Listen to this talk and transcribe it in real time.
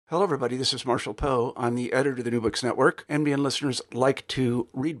Hello, everybody. This is Marshall Poe. I'm the editor of the New Books Network. NBN listeners like to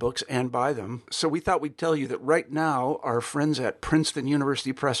read books and buy them. So we thought we'd tell you that right now, our friends at Princeton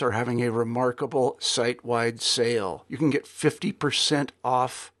University Press are having a remarkable site-wide sale. You can get 50%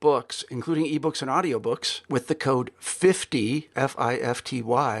 off books, including ebooks and audiobooks, with the code 50,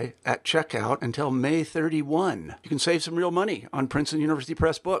 F-I-F-T-Y, at checkout until May 31. You can save some real money on Princeton University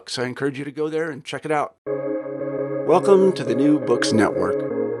Press books. I encourage you to go there and check it out. Welcome to the New Books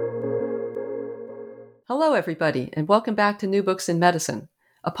Network. Hello, everybody, and welcome back to New Books in Medicine,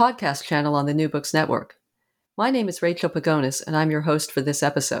 a podcast channel on the New Books Network. My name is Rachel Pagonis, and I'm your host for this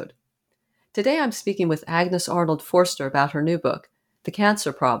episode. Today I'm speaking with Agnes Arnold-Forster about her new book, The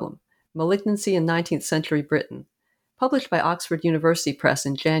Cancer Problem, Malignancy in 19th-Century Britain, published by Oxford University Press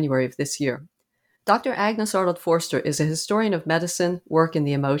in January of this year. Dr. Agnes Arnold-Forster is a historian of medicine, work, and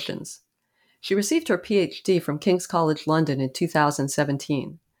the emotions. She received her PhD from King's College London in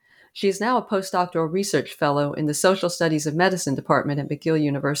 2017. She is now a postdoctoral research fellow in the Social Studies of Medicine department at McGill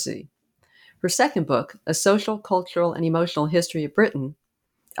University. Her second book, A Social, Cultural, and Emotional History of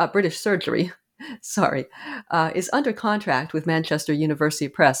British Surgery, is under contract with Manchester University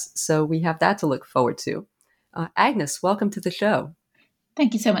Press, so we have that to look forward to. Agnes, welcome to the show.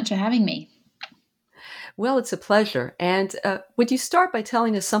 Thank you so much for having me. Well, it's a pleasure. And would you start by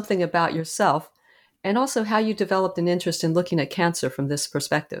telling us something about yourself and also how you developed an interest in looking at cancer from this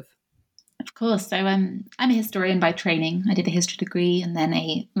perspective? Of course. So I'm a historian by training. I did a history degree and then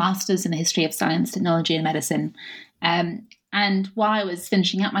a master's in the history of science, technology and medicine. And while I was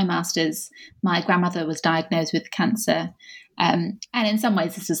finishing up my master's, my grandmother was diagnosed with cancer. And in some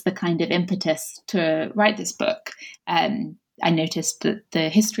ways, this was the kind of impetus to write this book. I noticed that the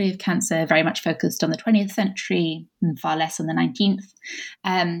history of cancer very much focused on the 20th century and far less on the 19th.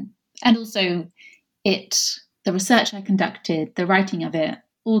 And also the research I conducted, the writing of it,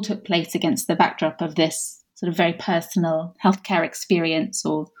 all took place against the backdrop of this sort of very personal healthcare experience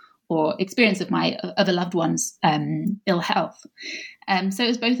or experience of a loved one's ill health. So it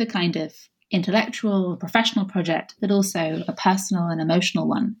was both a kind of intellectual, professional project, but also a personal and emotional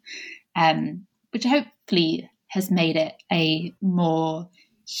one, which hopefully has made it a more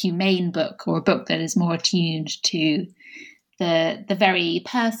humane book, or a book that is more attuned to the very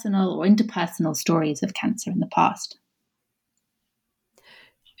personal or interpersonal stories of cancer in the past.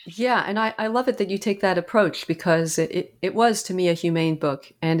 Yeah, and I love it that you take that approach, because it was, to me, a humane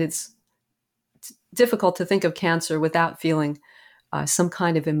book, and it's difficult to think of cancer without feeling some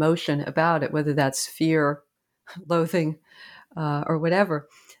kind of emotion about it, whether that's fear, loathing, or whatever.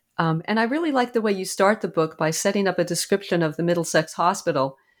 And I really like the way you start the book by setting up a description of the Middlesex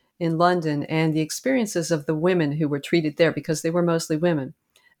Hospital in London and the experiences of the women who were treated there, because they were mostly women,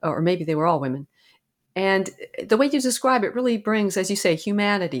 or maybe they were all women. And the way you describe it really brings, as you say,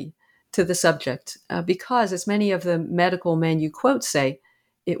 humanity to the subject, because as many of the medical men you quote say,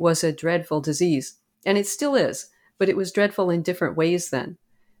 it was a dreadful disease. And it still is, but it was dreadful in different ways then.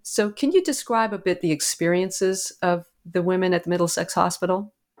 So can you describe a bit the experiences of the women at the Middlesex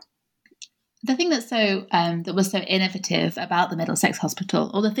Hospital? The thing that was so innovative about the Middlesex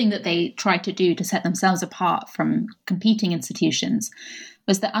Hospital, or the thing that they tried to do to set themselves apart from competing institutions,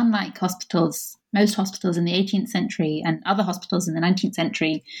 was that unlike most hospitals in the 18th century and other hospitals in the 19th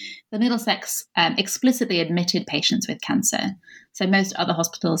century, the Middlesex explicitly admitted patients with cancer. So most other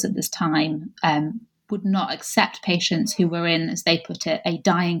hospitals at this time would not accept patients who were in, as they put it, a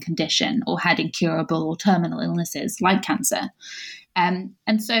dying condition or had incurable or terminal illnesses like cancer. And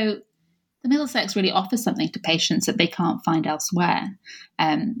so the Middlesex really offers something to patients that they can't find elsewhere,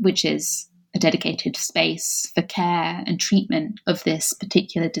 which is a dedicated space for care and treatment of this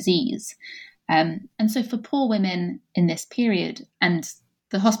particular disease. And so for poor women in this period, and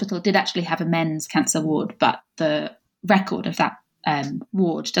the hospital did actually have a men's cancer ward, but the record of that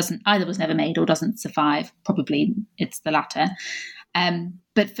ward was never made or doesn't survive. Probably it's the latter.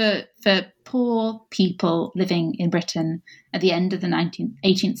 But for poor people living in Britain at the end of the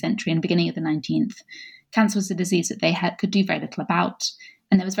 18th century and beginning of the 19th, cancer was a disease that they could do very little about,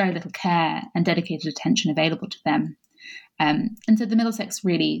 and there was very little care and dedicated attention available to them. And so the Middlesex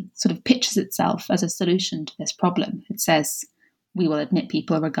really sort of pitches itself as a solution to this problem. It says, we will admit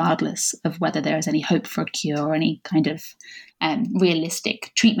people regardless of whether there is any hope for a cure or any kind of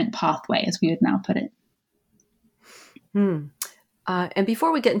realistic treatment pathway, as we would now put it. And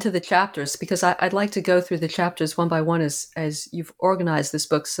before we get into the chapters, because I'd like to go through the chapters one by one as you've organized this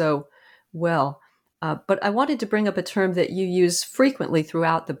book so well. But I wanted to bring up a term that you use frequently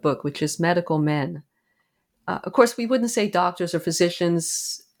throughout the book, which is medical men. Of course, we wouldn't say doctors or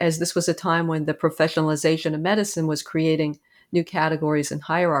physicians, as this was a time when the professionalization of medicine was creating new categories and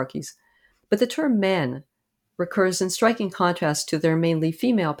hierarchies. But the term men recurs in striking contrast to their mainly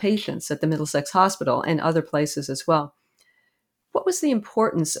female patients at the Middlesex Hospital and other places as well. What was the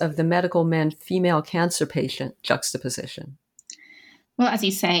importance of the medical men-female cancer patient juxtaposition? Well, as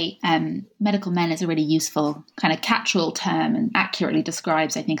you say, medical men is a really useful kind of catch-all term and accurately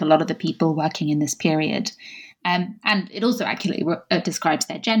describes, I think, a lot of the people working in this period. And it also accurately describes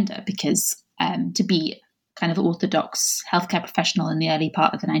their gender, because to be kind of orthodox healthcare professional in the early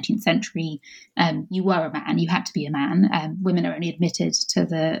part of the 19th century, you were a man, you had to be a man. Women are only admitted to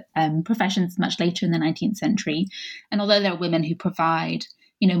the professions much later in the 19th century. And although there are women who provide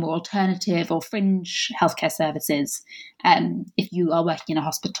more alternative or fringe healthcare services, if you are working in a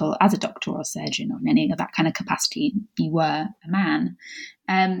hospital as a doctor or a surgeon or in any of that kind of capacity, you were a man.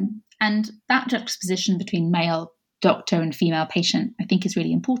 And that juxtaposition between male doctor and female patient, I think, is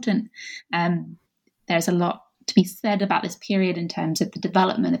really important. There's a lot to be said about this period in terms of the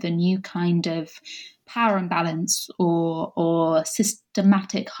development of a new kind of power imbalance or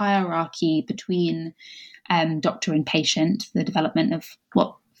systematic hierarchy between doctor and patient, the development of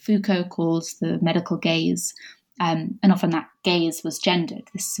what Foucault calls the medical gaze. And often that gaze was gendered,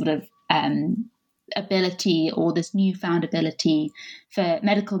 this sort of ability, or this newfound ability for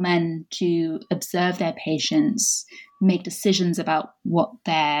medical men to observe their patients, make decisions about what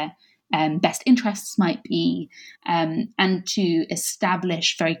their best interests might be, and to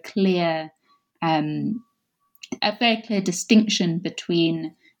establish a very clear distinction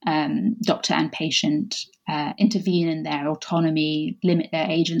between doctor and patient, intervene in their autonomy, limit their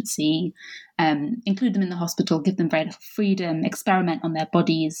agency, include them in the hospital, give them very little freedom, experiment on their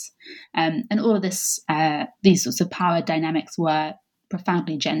bodies. And all of this, these sorts of power dynamics were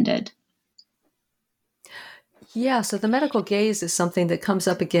profoundly gendered. Yeah, so the medical gaze is something that comes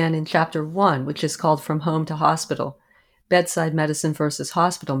up again in chapter 1, which is called From Home to Hospital, Bedside Medicine versus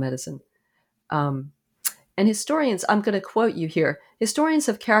Hospital Medicine. And historians, I'm going to quote you here, historians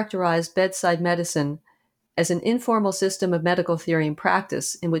have characterized bedside medicine as an informal system of medical theory and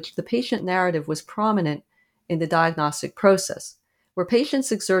practice in which the patient narrative was prominent in the diagnostic process, where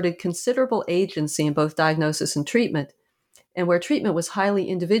patients exerted considerable agency in both diagnosis and treatment, and where treatment was highly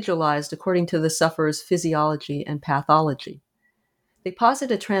individualized according to the sufferer's physiology and pathology. They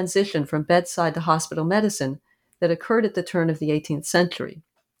posit a transition from bedside to hospital medicine that occurred at the turn of the 18th century.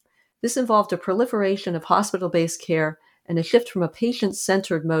 This involved a proliferation of hospital-based care and a shift from a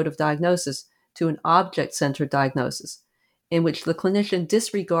patient-centered mode of diagnosis to an object-centered diagnosis, in which the clinician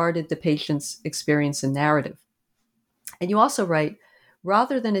disregarded the patient's experience and narrative. And you also write,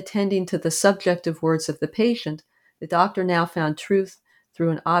 rather than attending to the subjective words of the patient, the doctor now found truth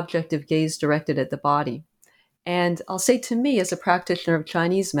through an objective gaze directed at the body. And I'll say, to me, as a practitioner of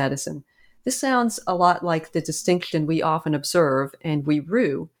Chinese medicine, this sounds a lot like the distinction we often observe and we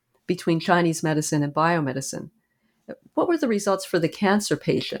rue between Chinese medicine and biomedicine. What were the results for the cancer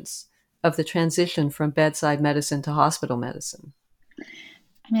patients of the transition from bedside medicine to hospital medicine?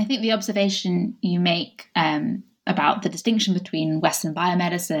 I think the observation you make about the distinction between Western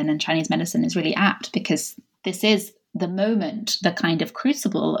biomedicine and Chinese medicine is really apt, because this is the moment, the kind of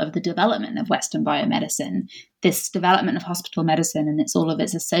crucible of the development of Western biomedicine, this development of hospital medicine and all of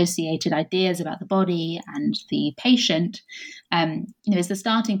its associated ideas about the body and the patient, is the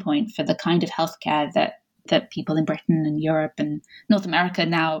starting point for the kind of healthcare that people in Britain and Europe and North America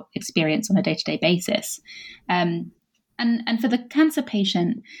now experience on a day-to-day basis. And for the cancer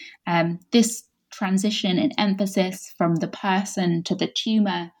patient, this transition in emphasis from the person to the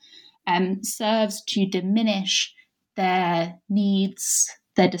tumor serves to diminish their needs,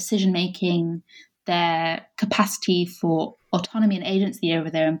 their decision-making, their capacity for autonomy and agency over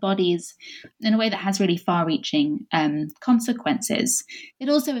their own bodies in a way that has really far-reaching consequences. It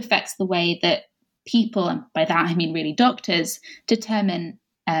also affects the way that people, and by that I mean really doctors, determine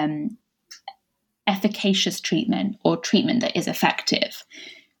efficacious treatment or treatment that is effective.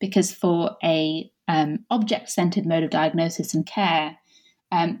 Because for a object-centered mode of diagnosis and care,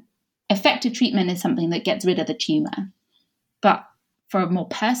 effective treatment is something that gets rid of the tumor. But for a more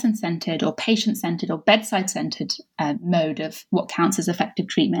person-centered or patient-centered or bedside-centered mode of what counts as effective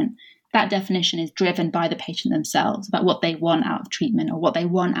treatment, that definition is driven by the patient themselves, about what they want out of treatment or what they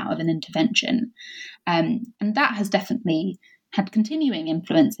want out of an intervention. And that has definitely had continuing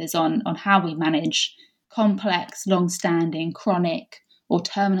influences on how we manage complex, long-standing, chronic or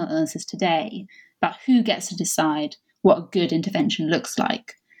terminal illnesses today, about who gets to decide what a good intervention looks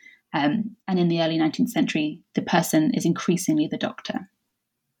like. And in the early 19th century, the person is increasingly the doctor.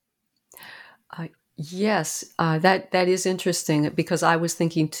 Yes, that is interesting, because I was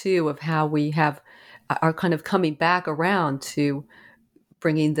thinking too of how we have are kind of coming back around to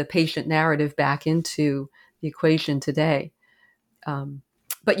bringing the patient narrative back into the equation today.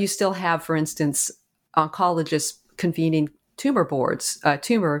 But you still have, for instance, oncologists convening tumor boards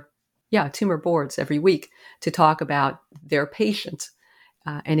every week to talk about their patient.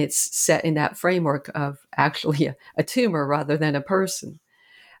 And it's set in that framework of actually a tumor rather than a person.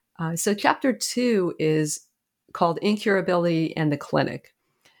 So chapter 2 is called Incurability and the Clinic.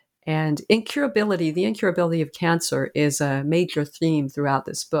 And the incurability of cancer is a major theme throughout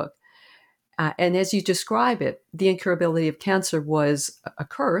this book. And as you describe it, the incurability of cancer was a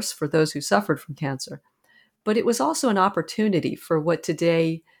curse for those who suffered from cancer. But it was also an opportunity for what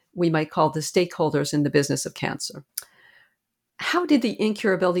today we might call the stakeholders in the business of cancer. How did the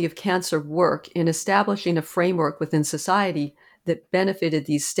incurability of cancer work in establishing a framework within society that benefited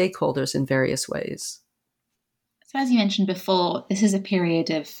these stakeholders in various ways? So as you mentioned before, this is a period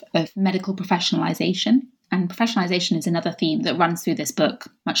of medical professionalization. And professionalization is another theme that runs through this book,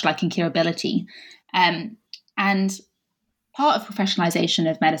 much like incurability. And part of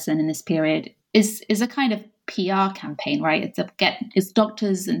professionalization of medicine in this period is a kind of PR campaign, right? It's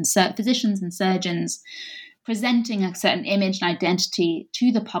doctors and physicians and surgeons presenting a certain image and identity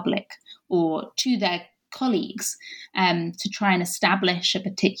to the public or to their colleagues to try and establish a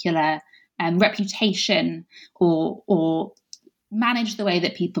particular reputation or manage the way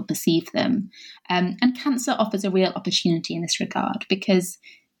that people perceive them. And cancer offers a real opportunity in this regard, because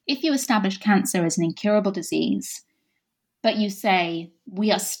if you establish cancer as an incurable disease, but you say,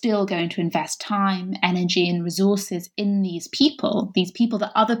 we are still going to invest time, energy, and resources in these people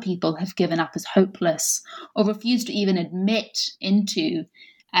that other people have given up as hopeless or refused to even admit into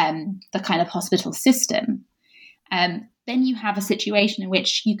the kind of hospital system, then you have a situation in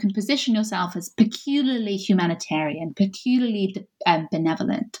which you can position yourself as peculiarly humanitarian, peculiarly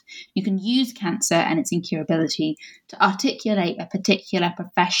benevolent. You can use cancer and its incurability to articulate a particular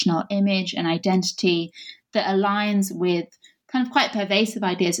professional image and identity that aligns with kind of quite pervasive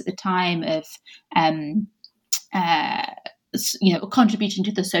ideas at the time of, contributing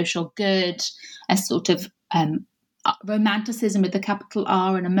to the social good, a sort of romanticism with the capital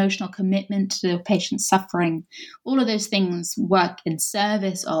R, an emotional commitment to the patient's suffering. All of those things work in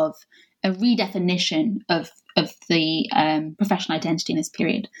service of a redefinition of the professional identity in this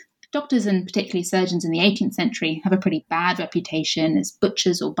period. Doctors, and particularly surgeons in the 18th century, have a pretty bad reputation as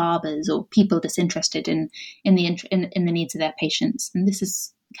butchers or barbers or people disinterested in the needs of their patients. And this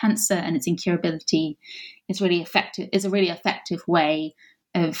is cancer, and its incurability is a really effective way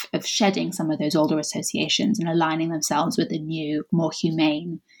of shedding some of those older associations and aligning themselves with the new, more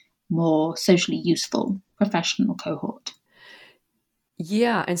humane, more socially useful professional cohort.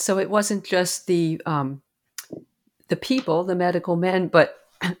 Yeah, and so it wasn't just the people, the medical men, but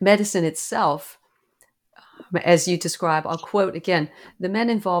medicine itself. As you describe, I'll quote again, the men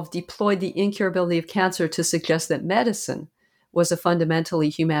involved deployed the incurability of cancer to suggest that medicine was a fundamentally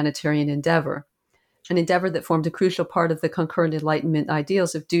humanitarian endeavor, an endeavor that formed a crucial part of the concurrent Enlightenment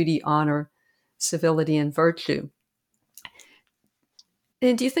ideals of duty, honor, civility, and virtue.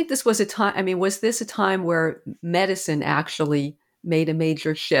 And do you think this was a time, was this a time where medicine actually made a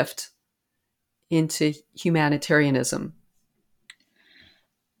major shift into humanitarianism?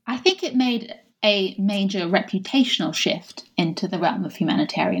 I think it made a major reputational shift into the realm of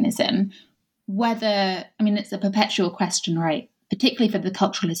humanitarianism. It's a perpetual question, right? Particularly for the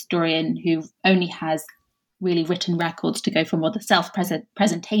cultural historian who only has really written records to go from the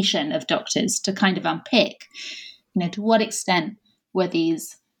self-presentation of doctors to kind of unpick, to what extent were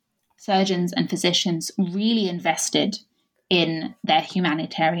these surgeons and physicians really invested in their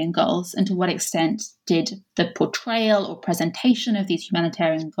humanitarian goals, and to what extent did the portrayal or presentation of these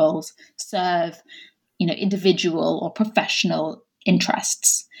humanitarian goals serve, individual or professional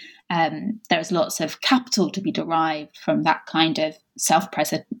interests. There's lots of capital to be derived from that kind of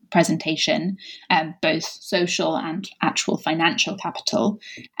self-presentation, both social and actual financial capital.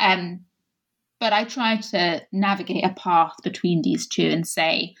 But I try to navigate a path between these two and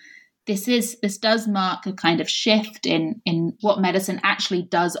say, this does mark a kind of shift in what medicine actually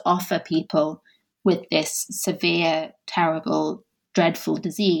does offer people with this severe, terrible, dreadful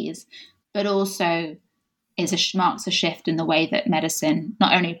disease, but also marks a shift in the way that medicine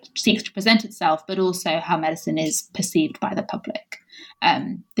not only seeks to present itself, but also how medicine is perceived by the public.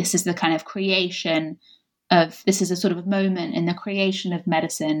 This is the kind of this is a sort of a moment in the creation of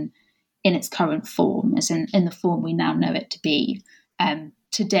medicine in its current form, as in the form we now know it to be.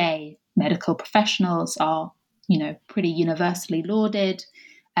 Today, medical professionals are, pretty universally lauded.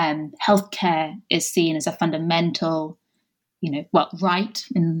 Healthcare is seen as a fundamental right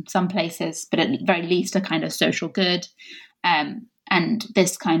in some places, but at the very least a kind of social good. And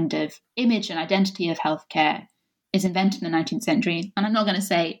this kind of image and identity of healthcare is invented in the 19th century. And I'm not going to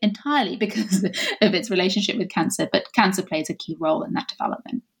say entirely because of its relationship with cancer, but cancer plays a key role in that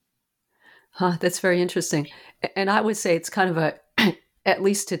development. That's very interesting. And I would say it's kind of at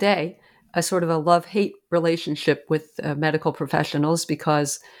least today, a sort of a love-hate relationship with medical professionals,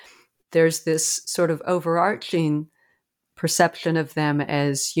 because there's this sort of overarching perception of them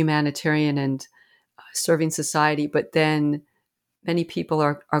as humanitarian and serving society. But then many people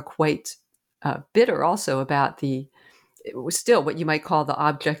are quite bitter also about still what you might call the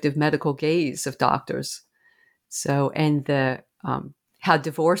objective medical gaze of doctors. So, and the how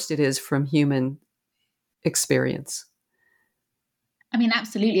divorced it is from human experience. I mean,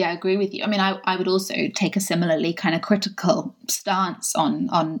 absolutely, I agree with you. I mean, I would also take a similarly kind of critical stance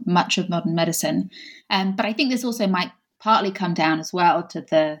on much of modern medicine, but I think this also might partly come down as well to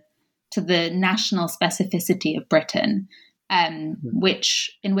the national specificity of Britain, in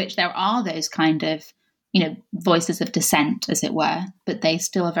which there are those kind of voices of dissent, as it were, but they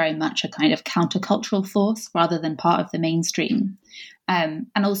still are very much a kind of countercultural force rather than part of the mainstream. And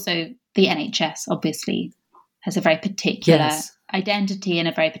also the NHS obviously has a very particular identity and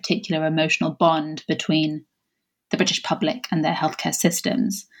a very particular emotional bond between the British public and their healthcare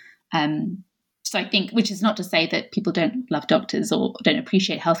systems. So I think, which is not to say that people don't love doctors or don't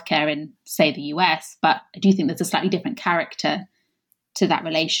appreciate healthcare in, say, the US, but I do think there's a slightly different character to that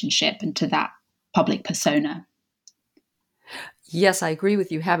relationship and to that public persona. Yes, I agree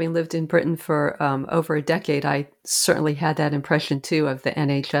with you. Having lived in Britain for over a decade, I certainly had that impression too of the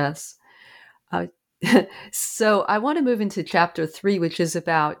NHS. So I want to move into chapter 3, which is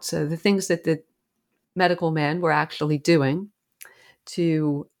about the things that the medical men were actually doing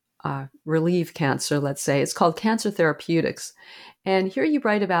to relieve cancer, let's say. It's called Cancer Therapeutics. And here you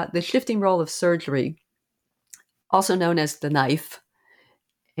write about the shifting role of surgery, also known as the knife.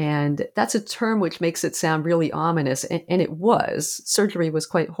 And that's a term which makes it sound really ominous. And it was. Surgery was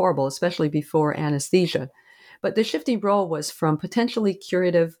quite horrible, especially before anesthesia. But the shifting role was from potentially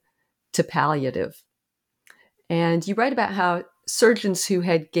curative to palliative. And you write about how surgeons who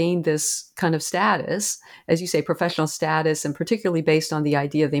had gained this kind of status, as you say, professional status, and particularly based on the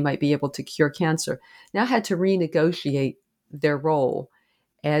idea they might be able to cure cancer, now had to renegotiate their role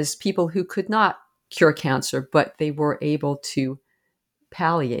as people who could not cure cancer, but they were able to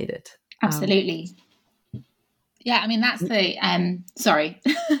palliate it. Absolutely. Yeah, I mean, that's the, sorry.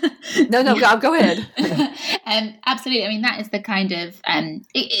 No, go ahead. Absolutely. I mean, that is the kind of,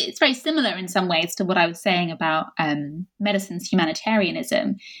 it's very similar in some ways to what I was saying about medicine's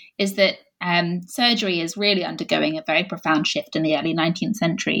humanitarianism, is that surgery is really undergoing a very profound shift in the early 19th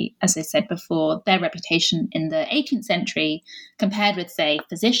century. As I said before, their reputation in the 18th century compared with, say,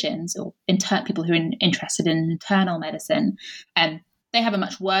 physicians or people who are interested in internal medicine, they have a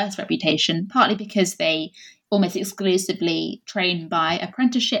much worse reputation, partly because they almost exclusively train by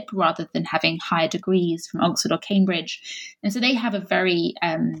apprenticeship rather than having higher degrees from Oxford or Cambridge. And so they have a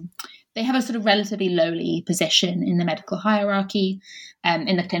sort of relatively lowly position in the medical hierarchy,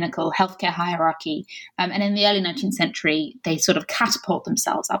 in the clinical healthcare hierarchy. And in the early 19th century, they sort of catapult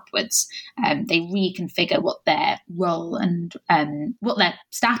themselves upwards. They reconfigure what their role and what their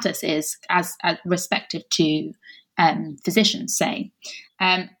status is as respective to physicians, say.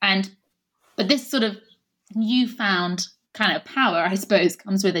 But this sort of newfound kind of power, I suppose,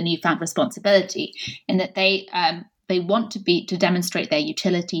 comes with a newfound responsibility in that they want to demonstrate their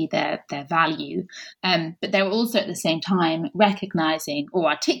utility, their value, but they're also at the same time recognizing or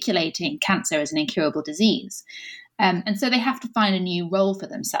articulating cancer as an incurable disease. And so they have to find a new role for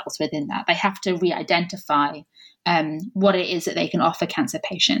themselves within that. They have to re-identify what it is that they can offer cancer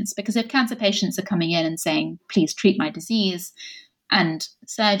patients. Because if cancer patients are coming in and saying, please treat my disease, and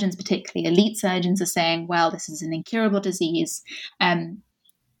surgeons, particularly elite surgeons, are saying, well, this is an incurable disease,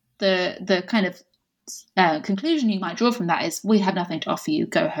 the kind of conclusion you might draw from that is, we have nothing to offer you,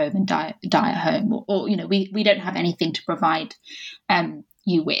 go home and die at home, or we don't have anything to provide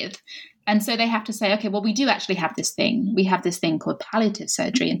you with. And so they have to say, okay, well, we do actually have this thing. We have this thing called palliative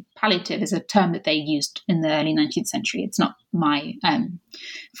surgery. And palliative is a term that they used in the early 19th century. It's not my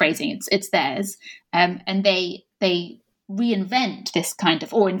phrasing, it's theirs. And they invent this kind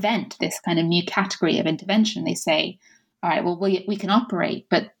of new category of intervention. They say, all right, well, we can operate,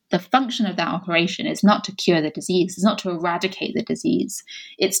 but the function of that operation is not to cure the disease. It's not to eradicate the disease.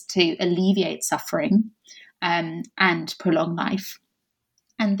 It's to alleviate suffering and prolong life.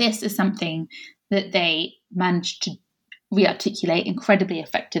 And this is something that they managed to re-articulate incredibly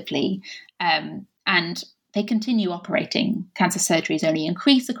effectively. And they continue operating. Cancer surgeries only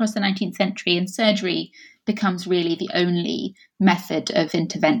increase across the 19th century, and surgery becomes really the only method of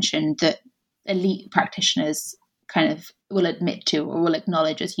intervention that elite practitioners kind of will admit to or will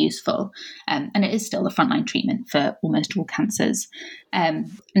acknowledge as useful. And it is still the frontline treatment for almost all cancers. And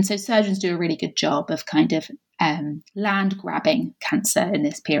so surgeons do a really good job of kind of land grabbing cancer in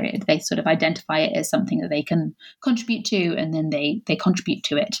this period. They sort of identify it as something that they can contribute to, and then they contribute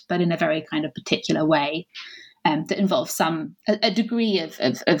to it, but in a very kind of particular way that involves a degree of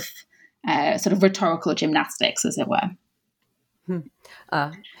sort of rhetorical gymnastics, as it were.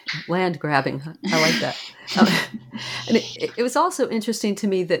 Land grabbing. I like that. And it was also interesting to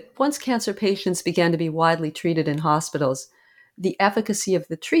me that once cancer patients began to be widely treated in hospitals, the efficacy of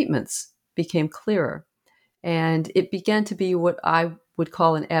the treatments became clearer. And it began to be what I would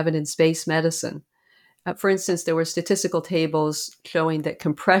call an evidence-based medicine. For instance, there were statistical tables showing that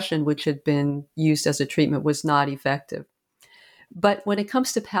compression, which had been used as a treatment, was not effective. But when it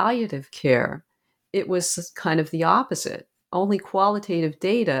comes to palliative care, it was kind of the opposite. Only qualitative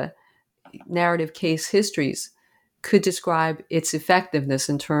data, narrative case histories, could describe its effectiveness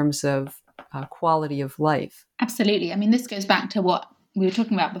in terms of quality of life. Absolutely. I mean, this goes back to what we were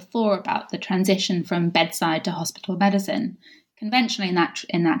talking about before about the transition from bedside to hospital medicine. Conventionally,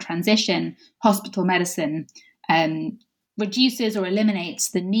 in that transition, hospital medicine reduces or eliminates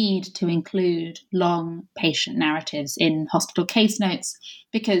the need to include long patient narratives in hospital case notes,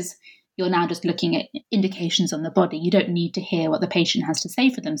 because you're now just looking at indications on the body. You don't need to hear what the patient has to say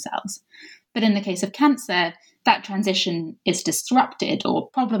for themselves. But in the case of cancer, that transition is disrupted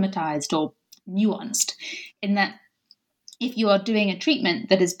or problematized or nuanced in that if you are doing a treatment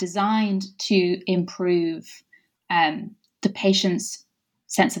that is designed to improve the patient's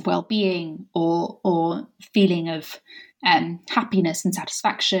sense of well-being or feeling of happiness and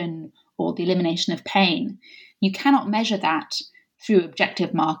satisfaction or the elimination of pain, you cannot measure that through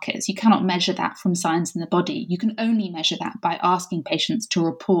objective markers. You cannot measure that from signs in the body. You can only measure that by asking patients to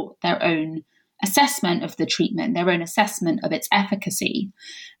report their own assessment of the treatment, their own assessment of its efficacy.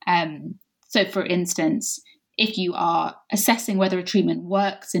 So, for instance, if you are assessing whether a treatment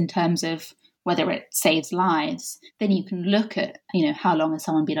works in terms of whether it saves lives, then you can look at, how long has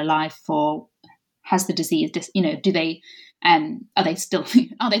someone been alive for? Has the disease, do they, are they still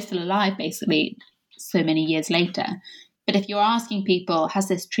alive, basically, so many years later? But if you're asking people, has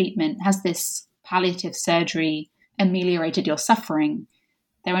this treatment, has this palliative surgery ameliorated your suffering?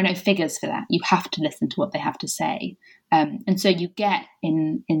 There are no figures for that. You have to listen to what they have to say. And so you get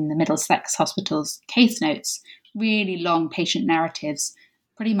in the Middlesex Hospital's case notes really long patient narratives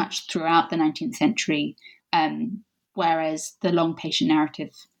pretty much throughout the 19th century, whereas the long patient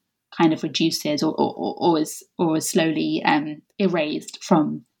narrative kind of reduces or is slowly erased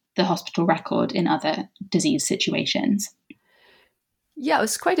from the hospital record in other disease situations. Yeah, it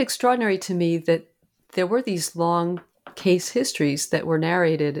was quite extraordinary to me that there were these long case histories that were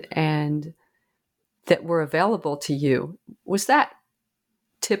narrated and that were available to you. Was that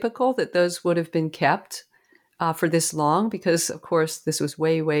typical that those would have been kept for this long? Because, of course, this was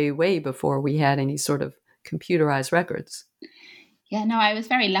way, way, way before we had any sort of computerized records. Yeah, no, I was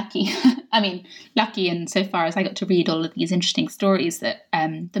very lucky. I mean, lucky insofar as I got to read all of these interesting stories that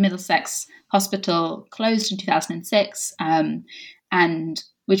the Middlesex Hospital closed in 2006, and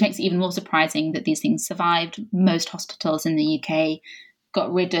which makes it even more surprising that these things survived. Most hospitals in the UK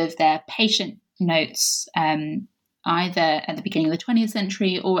got rid of their patient notes either at the beginning of the 20th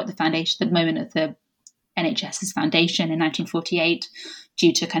century or at the moment of the NHS's foundation in 1948,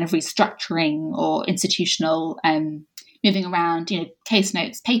 due to kind of restructuring or institutional moving around. Case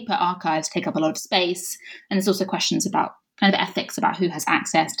notes, paper archives take up a lot of space, and there's also questions about kind of ethics about who has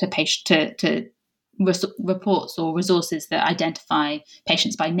access to reports or resources that identify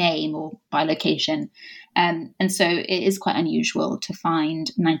patients by name or by location. And so it is quite unusual to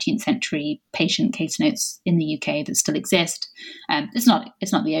find 19th century patient case notes in the UK that still exist. It's not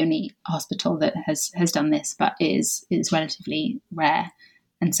the only hospital that has done this, but it is relatively rare.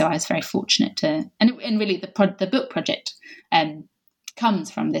 And so I was very fortunate to, and really the book project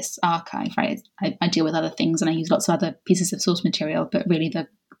comes from this archive, right? I deal with other things and I use lots of other pieces of source material, but really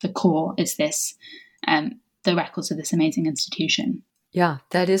the core is this, the records of this amazing institution. Yeah,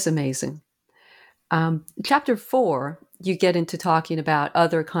 that is amazing. Chapter 4, you get into talking about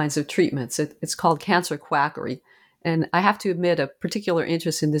other kinds of treatments. It's called cancer quackery. And I have to admit a particular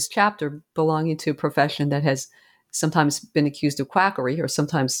interest in this chapter belonging to a profession that has sometimes been accused of quackery or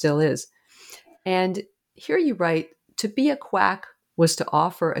sometimes still is. And here you write, to be a quack was to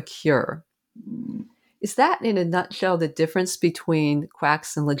offer a cure. Is that, in a nutshell, the difference between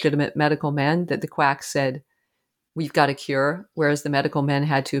quacks and legitimate medical men, that the quacks said, we've got a cure, whereas the medical men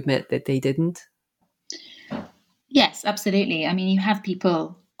had to admit that they didn't? Yes, absolutely. I mean, you have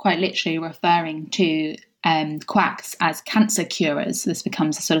people quite literally referring to quacks as cancer curers. This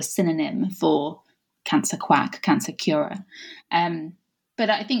becomes a sort of synonym for cancer quack, cancer curer. But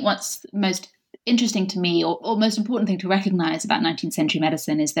I think what's most interesting to me, or most important thing to recognize about 19th century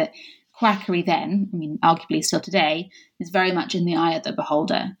medicine, is that quackery then, I mean, arguably still today, is very much in the eye of the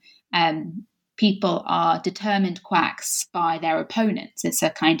beholder. People are determined quacks by their opponents. It's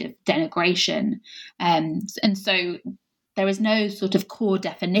a kind of denigration. And so there is no sort of core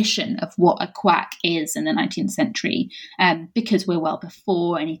definition of what a quack is in the 19th century, because we're well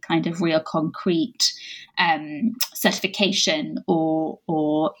before any kind of real concrete certification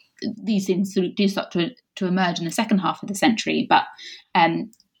or these things do start to emerge in the second half of the century. But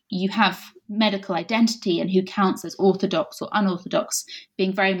you have medical identity and who counts as orthodox or unorthodox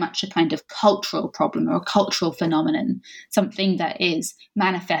being very much a kind of cultural problem or a cultural phenomenon, something that is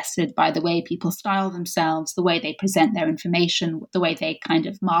manifested by the way people style themselves, the way they present their information, the way they kind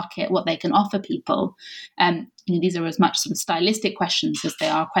of market what they can offer people. These are as much sort of stylistic questions as they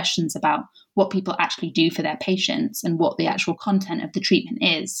are questions about what people actually do for their patients and what the actual content of the treatment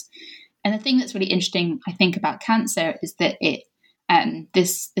is. And the thing that's really interesting, I think, about cancer is that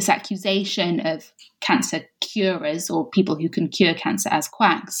this accusation of cancer curers or people who can cure cancer as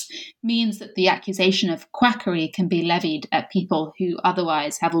quacks means that the accusation of quackery can be levied at people who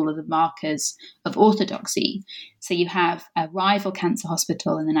otherwise have all of the markers of orthodoxy. So you have a rival cancer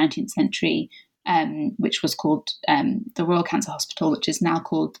hospital in the 19th century, which was called the Royal Cancer Hospital, which is now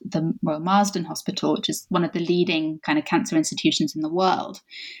called the Royal Marsden Hospital, which is one of the leading kind of cancer institutions in the world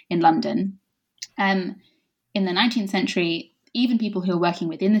in London. In the 19th century, even people who are working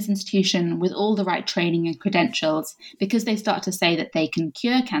within this institution with all the right training and credentials, because they start to say that they can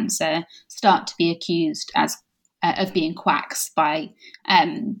cure cancer, start to be accused of being quacks by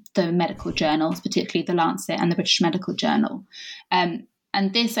the medical journals, particularly the Lancet and the British Medical Journal.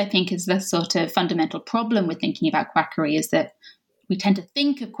 And this, I think, is the sort of fundamental problem with thinking about quackery, is that we tend to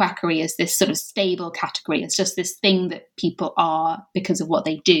think of quackery as this sort of stable category. It's just this thing that people are because of what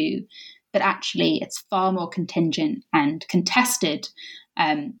they do. But actually, it's far more contingent and contested.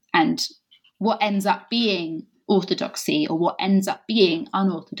 And what ends up being orthodoxy or what ends up being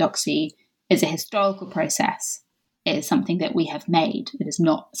unorthodoxy is a historical process. It is something that we have made. It is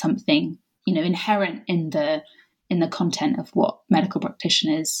not something, inherent in the content of what medical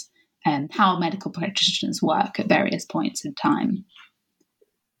practitioners and how medical practitioners work at various points in time.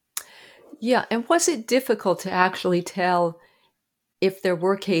 Yeah, and was it difficult to actually tell if there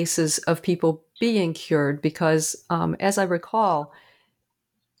were cases of people being cured? Because as I recall,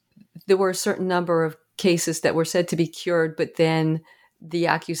 there were a certain number of cases that were said to be cured, but then the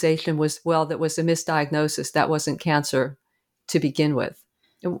accusation was, well, that was a misdiagnosis. That wasn't cancer to begin with.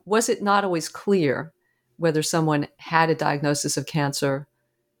 Was it not always clear whether someone had a diagnosis of cancer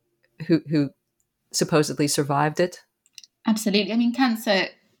who supposedly survived it? Absolutely. I mean, cancer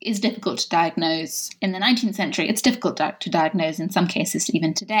is difficult to diagnose in the 19th century. It's difficult to diagnose in some cases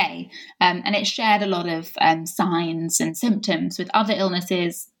even today. And it shared a lot of signs and symptoms with other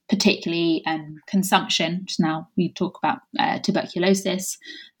illnesses, particularly consumption, which now we talk about tuberculosis.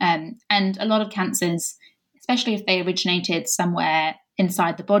 And a lot of cancers, especially if they originated somewhere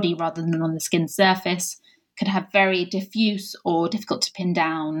inside the body rather than on the skin surface, could have very diffuse or difficult to pin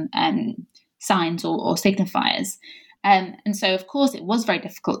down signs or signifiers. And so, of course, it was very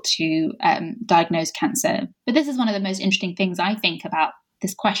difficult to diagnose cancer. But this is one of the most interesting things I think about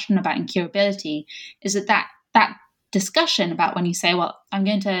this question about incurability, is that discussion about when you say, well,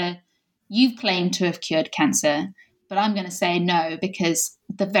 you've claimed to have cured cancer, but I'm going to say no, because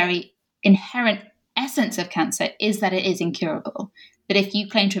the very inherent essence of cancer is that it is incurable. That if you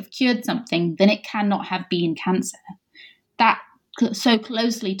claim to have cured something, then it cannot have been cancer. That so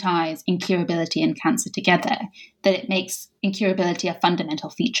closely ties incurability and cancer together that it makes incurability a fundamental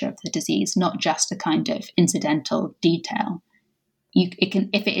feature of the disease, not just a kind of incidental detail. If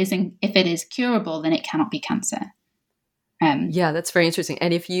it is curable, then it cannot be cancer. Yeah, that's very interesting.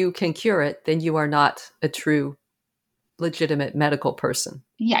 And if you can cure it, then you are not a true, legitimate medical person.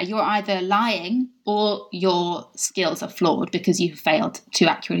 Yeah, you're either lying or your skills are flawed because you failed to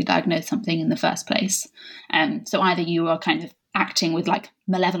accurately diagnose something in the first place. So either you are kind of acting with like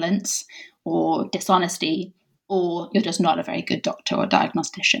malevolence or dishonesty, or you're just not a very good doctor or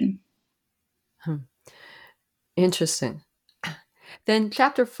diagnostician. Interesting. Then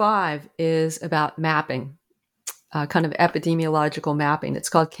chapter 5 is about mapping, kind of epidemiological mapping. It's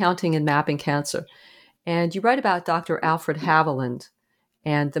called Counting and Mapping Cancer. And you write about Dr. Alfred Haviland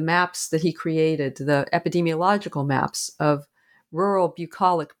and the maps that he created, the epidemiological maps of rural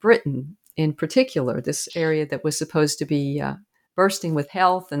bucolic Britain in particular, this area that was supposed to be bursting with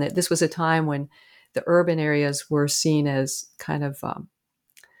health, and that this was a time when the urban areas were seen as kind of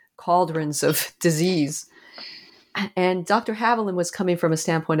cauldrons of disease. And Dr. Haviland was coming from a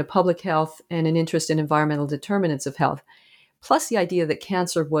standpoint of public health and an interest in environmental determinants of health, plus the idea that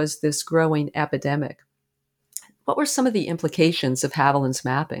cancer was this growing epidemic. What were some of the implications of Haviland's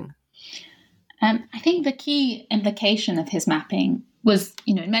mapping? I think the key implication of his mapping was,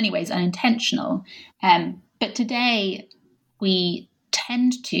 in many ways unintentional. But today we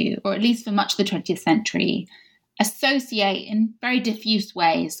tend to, or at least for much of the 20th century, associate in very diffuse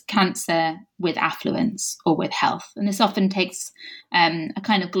ways cancer with affluence or with health. And this often takes a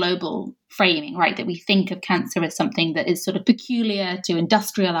kind of global framing, right? That we think of cancer as something that is sort of peculiar to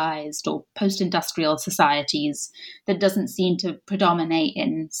industrialized or post-industrial societies that doesn't seem to predominate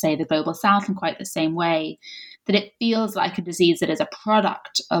in, say, the global south in quite the same way. That it feels like a disease that is a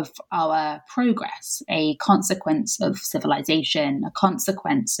product of our progress, a consequence of civilization, a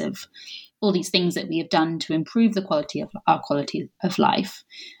consequence of all these things that we have done to improve the quality of life.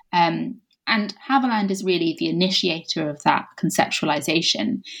 And Haviland is really the initiator of that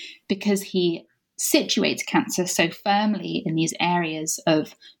conceptualization, because he situates cancer so firmly in these areas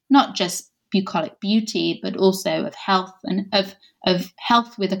of not just bucolic beauty, but also of health, and of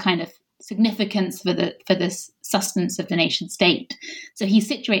health with a kind of significance for the sustenance of the nation state. So he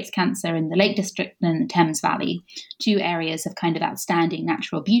situates cancer in the Lake District and the Thames Valley, two areas of kind of outstanding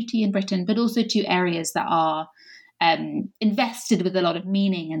natural beauty in Britain, but also two areas that are invested with a lot of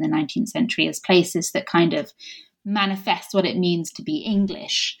meaning in the 19th century as places that kind of manifest what it means to be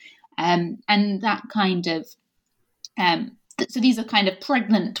English. And that kind of so these are kind of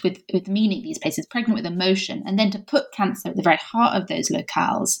pregnant with meaning, these places, pregnant with emotion. And then to put cancer at the very heart of those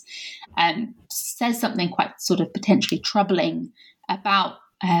locales says something quite sort of potentially troubling about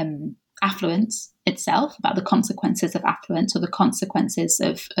affluence itself, about the consequences of affluence or the consequences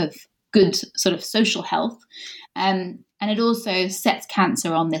of good sort of social health. And it also sets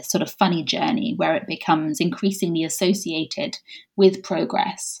cancer on this sort of funny journey where it becomes increasingly associated with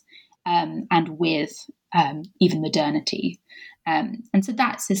progress and with even modernity. And so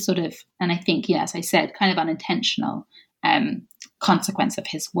that's this sort of, and I think, as I said, kind of unintentional consequence of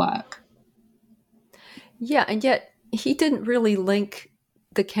his work. Yeah, and yet he didn't really link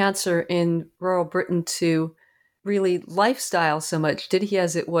the cancer in rural Britain to really lifestyle so much, did he,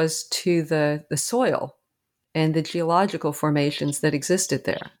 as it was to the soil and the geological formations that existed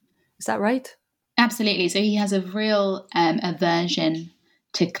there. Is that right? Absolutely. So he has a real aversion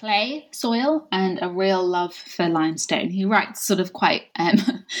to clay soil and a real love for limestone. He writes sort of quite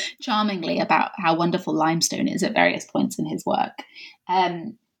charmingly about how wonderful limestone is at various points in his work.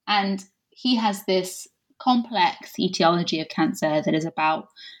 And he has this complex etiology of cancer that is about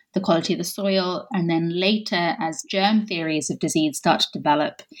the quality of the soil. And then later, as germ theories of disease start to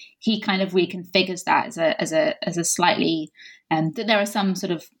develop, he kind of reconfigures that as a slightly, that there are some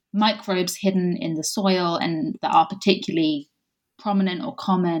sort of microbes hidden in the soil and that are particularly prominent or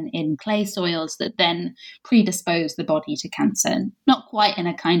common in clay soils that then predispose the body to cancer. Not quite in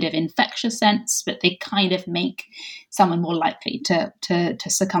a kind of infectious sense, but they kind of make someone more likely to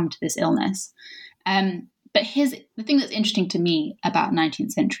succumb to this illness. But the thing that's interesting to me about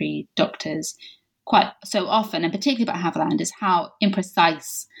 19th century doctors quite so often, and particularly about Haviland, is how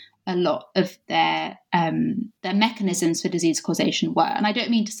imprecise a lot of their mechanisms for disease causation were. And I don't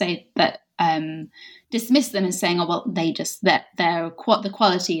mean to say that dismiss them as saying, oh well, the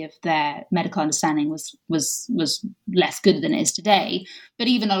quality of their medical understanding was less good than it is today. But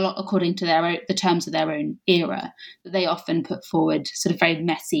even a lot according to the terms of their own era, they often put forward sort of very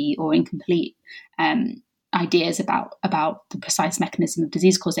messy or incomplete ideas about the precise mechanism of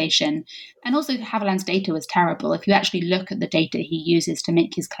disease causation. And also Haviland's data was terrible. If you actually look at the data he uses to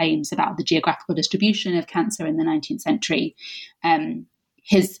make his claims about the geographical distribution of cancer in the 19th century,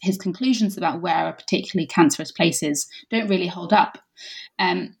 his conclusions about where are particularly cancerous places don't really hold up.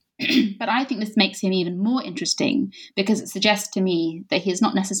 But I think this makes him even more interesting because it suggests to me that he is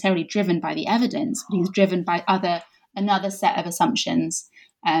not necessarily driven by the evidence, but he's driven by another set of assumptions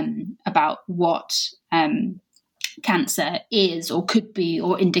about what cancer is or could be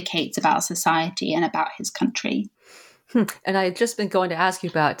or indicates about society and about his country. And I had just been going to ask you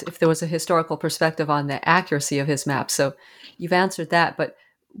about if there was a historical perspective on the accuracy of his map. So you've answered that, but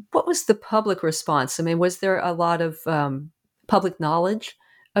what was the public response? I mean, was there a lot of public knowledge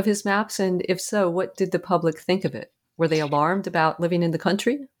of his maps? And if so, what did the public think of it? Were they alarmed about living in the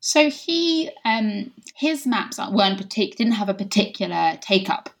country? So his maps didn't have a particular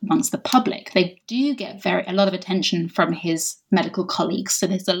take up amongst the public. They do get a lot of attention from his medical colleagues. So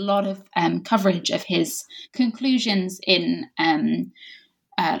there's a lot of coverage of his conclusions in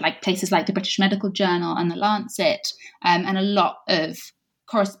like places like the British Medical Journal and the Lancet, and a lot of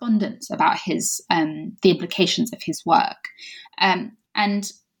correspondence about the implications of his work.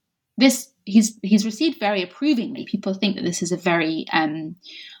 And this he's received very approvingly. People think that this is a very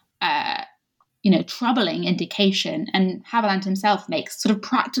troubling indication, and Haviland himself makes sort of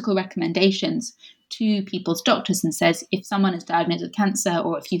practical recommendations to people's doctors and says, if someone is diagnosed with cancer,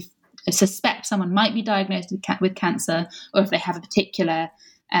 or if you suspect someone might be diagnosed with cancer, or if they have a particular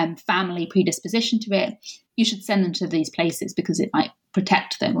family predisposition to it, you should send them to these places because it might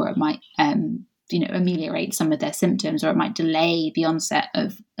protect them, or it might ameliorate some of their symptoms, or it might delay the onset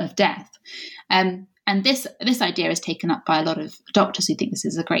of death. And this idea is taken up by a lot of doctors who think this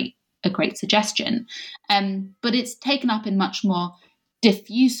is a great suggestion. But it's taken up in much more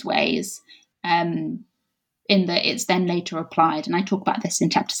diffuse ways, in that it's then later applied. And I talk about this in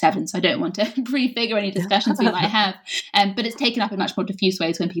chapter 7, so I don't want to prefigure any discussions we might have. But it's taken up in much more diffuse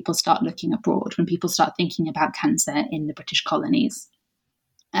ways when people start looking abroad, when people start thinking about cancer in the British colonies.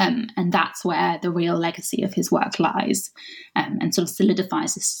 And that's where the real legacy of his work lies, and sort of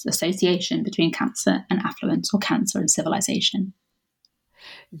solidifies this association between cancer and affluence, or cancer and civilization.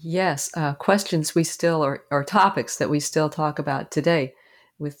 Yes, questions we still, or topics that we still talk about today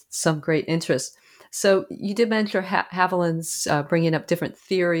with some great interest. So you did mention Haviland's bringing up different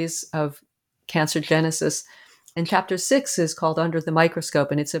theories of cancer genesis. And chapter 6 is called Under the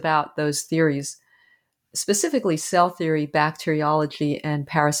Microscope, and it's about those theories, specifically cell theory, bacteriology, and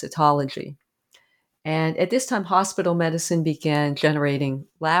parasitology. And at this time, hospital medicine began generating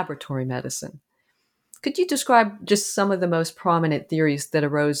laboratory medicine. Could you describe just some of the most prominent theories that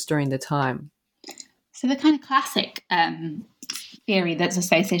arose during the time? So the kind of classic theory that's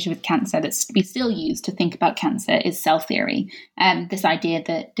associated with cancer that we still use to think about cancer is cell theory. This idea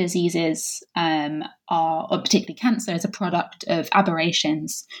that diseases or particularly cancer, is a product of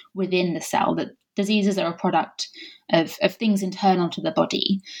aberrations within the cell, that diseases are a product of things internal to the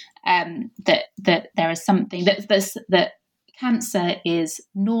body, that there is something that cancer is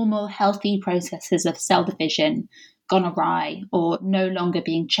normal, healthy processes of cell division gone awry, or no longer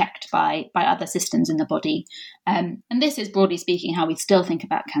being checked by other systems in the body. And this is, broadly speaking, how we still think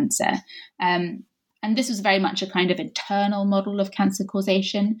about cancer. And this was very much a kind of internal model of cancer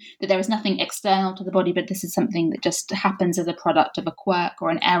causation, that there is nothing external to the body, but this is something that just happens as a product of a quirk or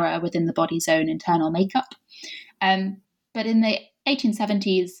an error within the body's own internal makeup. But in the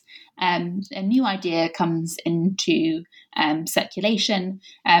 1870s, a new idea comes into circulation,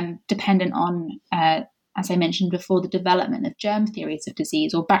 dependent on, as I mentioned before, the development of germ theories of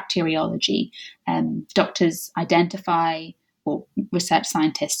disease, or bacteriology. Doctors identify, or research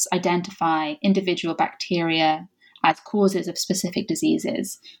scientists identify, individual bacteria as causes of specific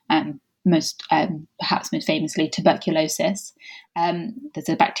diseases. Perhaps most famously, tuberculosis. There's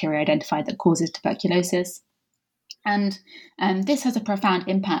a bacteria identified that causes tuberculosis. And this has a profound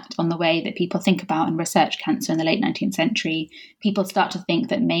impact on the way that people think about and research cancer in the late 19th century. People start to think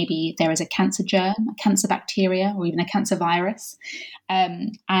that maybe there is a cancer germ, a cancer bacteria, or even a cancer virus,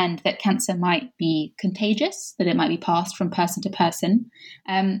 and that cancer might be contagious, that it might be passed from person to person.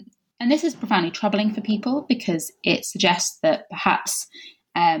 And this is profoundly troubling for people, because it suggests that perhaps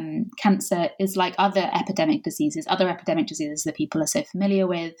cancer is like other epidemic diseases that people are so familiar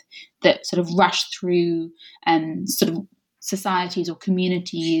with, that sort of rush through sort of societies or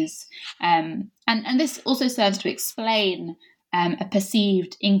communities. And this also serves to explain a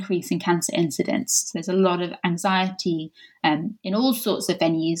perceived increase in cancer incidence. So there's a lot of anxiety in all sorts of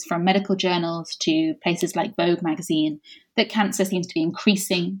venues, from medical journals to places like Vogue magazine, that cancer seems to be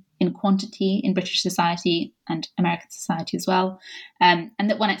increasing in quantity in British society and American society as well. And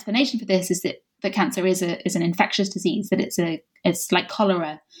that one explanation for this is that cancer is an infectious disease, that it's like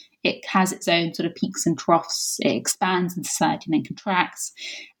cholera. It has its own sort of peaks and troughs. It expands in society and then contracts.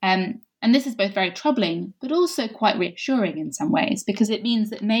 And this is both very troubling, but also quite reassuring in some ways, because it means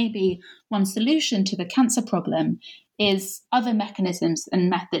that maybe one solution to the cancer problem is other mechanisms and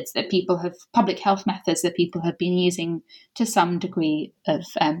methods that people have, public health methods that people have been using to some degree of,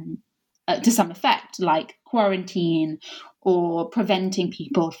 to some effect, like quarantine, or preventing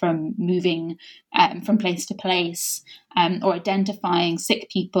people from moving from place to place, or identifying sick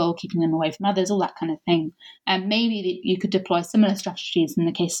people, keeping them away from others, all that kind of thing. And maybe you could deploy similar strategies in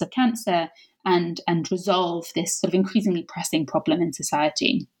the case of cancer and resolve this sort of increasingly pressing problem in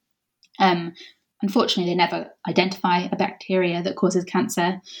society. Unfortunately, they never identify a bacteria that causes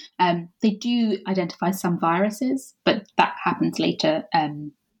cancer. They do identify some viruses, but that happens later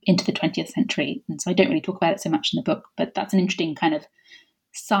into the 20th century. And so I don't really talk about it so much in the book, but that's an interesting kind of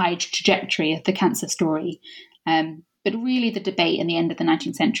side trajectory of the cancer story. But really the debate in the end of the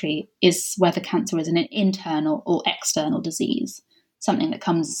 19th century is whether cancer is an internal or external disease, something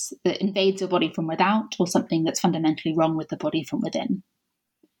that invades your body from without, or something that's fundamentally wrong with the body from within.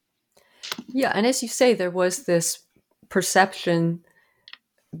 Yeah, and as you say, there was this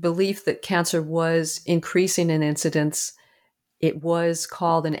belief that cancer was increasing in incidence. It was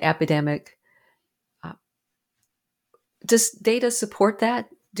called an epidemic. Does data support that?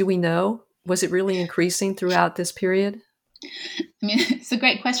 Do we know? Was it really increasing throughout this period? I mean, it's a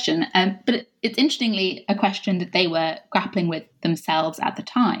great question, but it's interestingly a question that they were grappling with themselves at the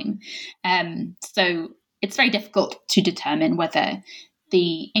time. So it's very difficult to determine whether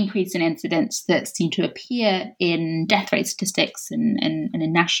the increase in incidence that seemed to appear in death rate statistics and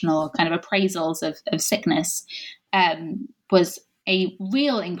in national kind of appraisals of sickness was a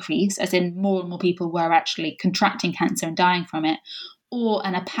real increase, as in more and more people were actually contracting cancer and dying from it, or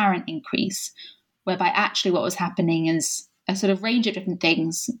an apparent increase, whereby actually what was happening is a sort of range of different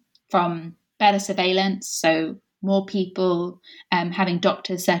things, from better surveillance, so more people having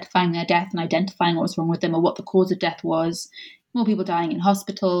doctors certifying their death and identifying what was wrong with them or what the cause of death was, more people dying in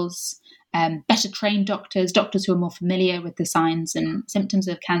hospitals, better trained doctors who are more familiar with the signs and symptoms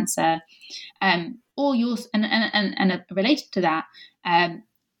of cancer, and related to that,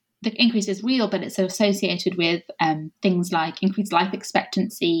 the increase is real, but it's associated with things like increased life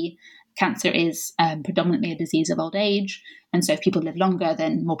expectancy. Cancer is predominantly a disease of old age, and so if people live longer,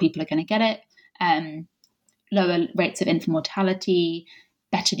 then more people are going to get it. Lower rates of infant mortality,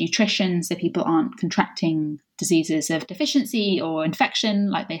 better nutrition, so people aren't contracting diseases of deficiency or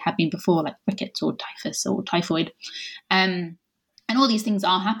infection like they had been before, like rickets or typhus or typhoid. And all these things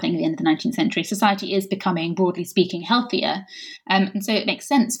are happening at the end of the 19th century. Society is becoming, broadly speaking, healthier. And so it makes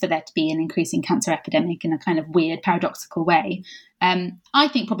sense for there to be an increasing cancer epidemic in a kind of weird, paradoxical way. I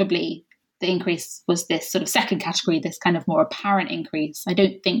think probably the increase was this sort of second category, this kind of more apparent increase. I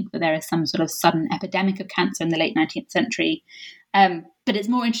don't think that there is some sort of sudden epidemic of cancer in the late 19th century. But it's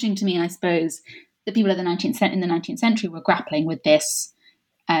more interesting to me, I suppose, that people in the 19th century were grappling with this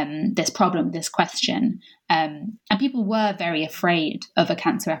problem, this question. And people were very afraid of a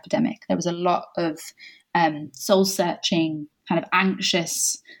cancer epidemic. There was a lot of soul-searching, kind of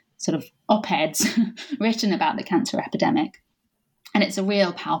anxious sort of op-eds written about the cancer epidemic. And it's a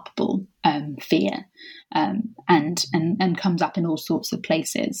real palpable fear and comes up in all sorts of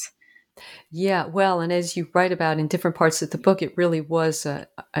places. Yeah, well, and as you write about in different parts of the book, it really was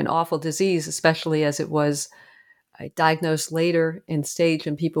an awful disease, especially as it was diagnosed later in stage,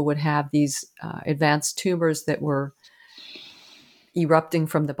 and people would have these advanced tumors that were erupting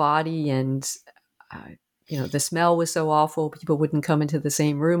from the body, and the smell was so awful, people wouldn't come into the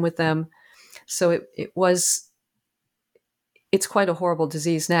same room with them. So it's quite a horrible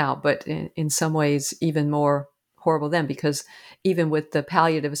disease now, but in some ways even more horrible then, because even with the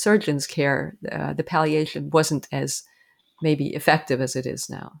palliative surgeon's care, the palliation wasn't as maybe effective as it is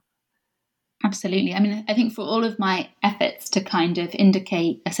now. Absolutely. I mean, I think for all of my efforts to kind of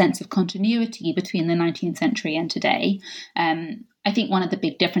indicate a sense of continuity between the 19th century and today, I think one of the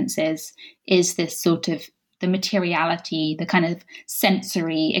big differences is this sort of the materiality, the kind of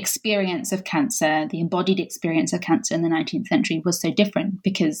sensory experience of cancer, the embodied experience of cancer in the 19th century was so different,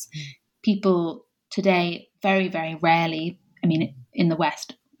 because people today very, very rarely, I mean, in the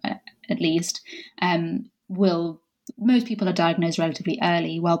West at least, most people are diagnosed relatively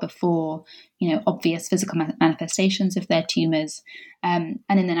early, well before, obvious physical manifestations of their tumors. And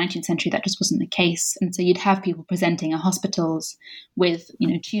in the 19th century, that just wasn't the case. And so you'd have people presenting at hospitals with,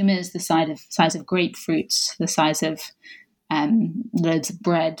 tumors the size of grapefruits, the size of loads of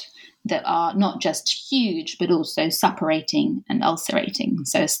bread, that are not just huge, but also suppurating and ulcerating.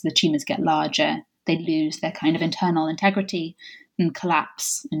 So as the tumors get larger, they lose their kind of internal integrity and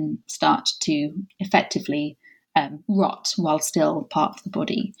collapse and start to effectively rot while still part of the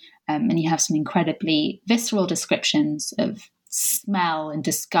body. And you have some incredibly visceral descriptions of smell and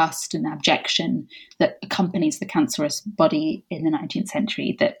disgust and abjection that accompanies the cancerous body in the 19th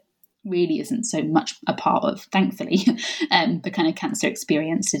century that really isn't so much a part of, thankfully, the kind of cancer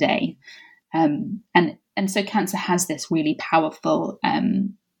experience today. And so cancer has this really powerful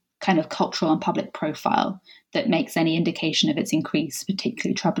kind of cultural and public profile that makes any indication of its increase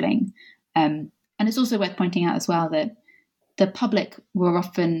particularly troubling. And it's also worth pointing out as well that the public were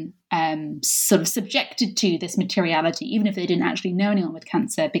often sort of subjected to this materiality, even if they didn't actually know anyone with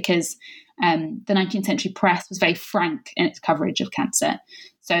cancer, because the 19th century press was very frank in its coverage of cancer.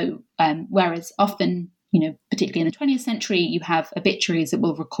 So whereas often, particularly in the 20th century, you have obituaries that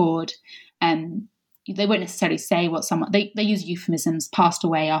will record, they won't necessarily say what someone, they use euphemisms, passed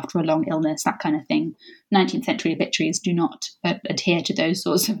away after a long illness, that kind of thing. 19th century obituaries do not adhere to those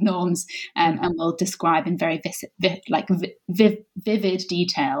sorts of norms, and will describe in very vivid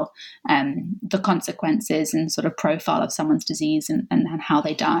detail the consequences and sort of profile of someone's disease and how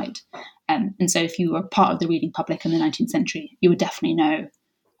they died. And so if you were part of the reading public in the 19th century, you would definitely know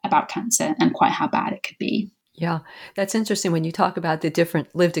about cancer and quite how bad it could be. Yeah, that's interesting when you talk about the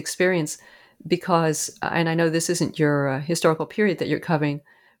different lived experience, because, and I know this isn't your historical period that you're covering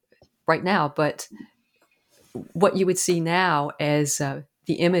right now, but what you would see now as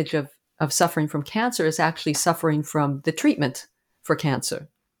the image of suffering from cancer is actually suffering from the treatment for cancer,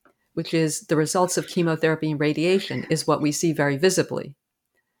 which is the results of chemotherapy and radiation is what we see very visibly,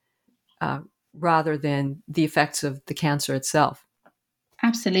 rather than the effects of the cancer itself.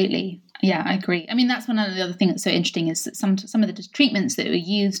 Absolutely. Yeah, I agree. I mean, that's one of the other things that's so interesting is that some of the treatments that were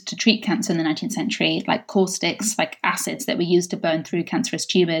used to treat cancer in the 19th century, like caustics, like acids that were used to burn through cancerous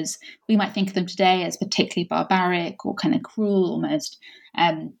tumours, we might think of them today as particularly barbaric or kind of cruel almost.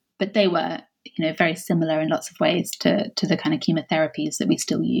 But they were, very similar in lots of ways to the kind of chemotherapies that we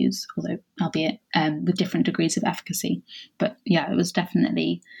still use, although albeit with different degrees of efficacy. But yeah, it was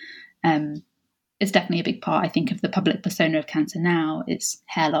definitely... it's definitely a big part, I think, of the public persona of cancer now is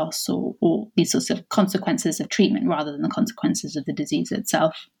hair loss or these sorts of consequences of treatment rather than the consequences of the disease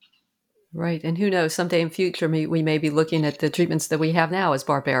itself. Right. And who knows, someday in future, we may be looking at the treatments that we have now as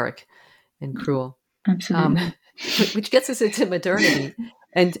barbaric and cruel. Absolutely. Which gets us into modernity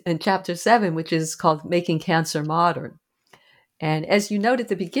and chapter 7, which is called Making Cancer Modern. And as you note at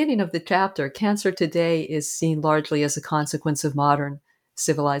the beginning of the chapter, cancer today is seen largely as a consequence of modern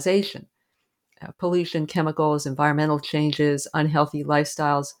civilization. Pollution, chemicals, environmental changes, unhealthy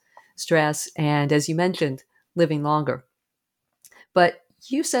lifestyles, stress, and as you mentioned, living longer. But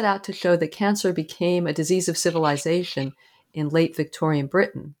you set out to show that cancer became a disease of civilization in late Victorian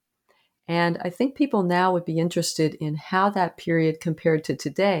Britain. And I think people now would be interested in how that period compared to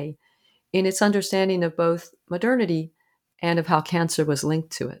today in its understanding of both modernity and of how cancer was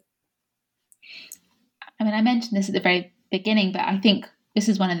linked to it. I mean, I mentioned this at the very beginning, but I think this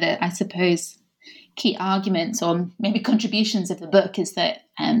is one of the, I suppose, key arguments or maybe contributions of the book is that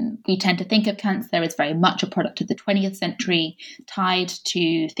we tend to think of cancer as very much a product of the 20th century, tied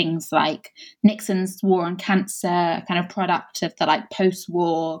to things like Nixon's war on cancer, a kind of product of the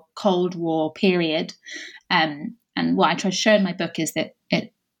post-war, Cold War period. And what I try to show in my book is that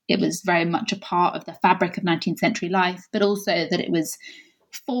it was very much a part of the fabric of 19th century life, but also that it was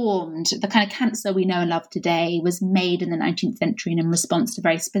formed, the kind of cancer we know and love today was made in the 19th century and in response to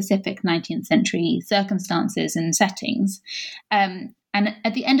very specific 19th century circumstances and settings. And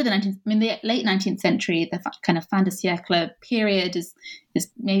at the end of the late 19th century, the kind of fin de siècle period is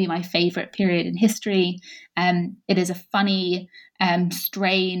maybe my favorite period in history. It is a funny,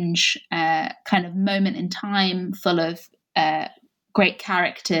 strange kind of moment in time full of great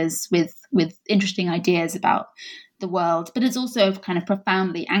characters with interesting ideas about the world, but it's also a kind of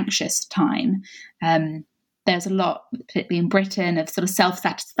profoundly anxious time. There's a lot, particularly in Britain, of sort of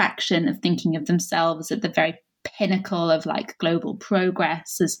self-satisfaction, of thinking of themselves at the very pinnacle of global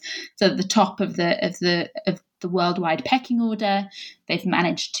progress, as so at the top of the worldwide pecking order. They've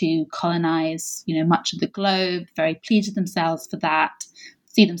managed to colonize, much of the globe. Very pleased with themselves for that.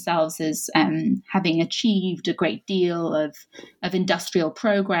 See themselves as having achieved a great deal of industrial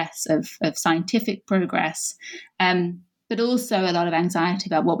progress, of scientific progress, but also a lot of anxiety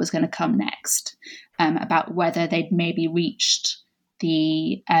about what was going to come next, about whether they'd maybe reached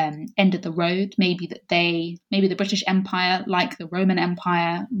the end of the road, maybe the British Empire, like the Roman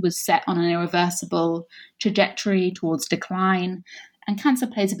Empire, was set on an irreversible trajectory towards decline. And cancer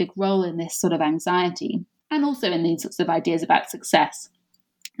plays a big role in this sort of anxiety, and also in these sorts of ideas about success.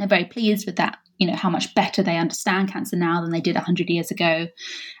 They're very pleased with that, how much better they understand cancer now than they did 100 years ago.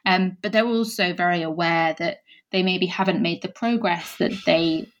 But they're also very aware that they maybe haven't made the progress that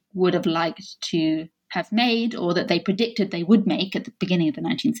they would have liked to have made, or that they predicted they would make at the beginning of the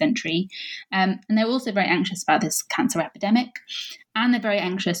 19th century. And they're also very anxious about this cancer epidemic. And they're very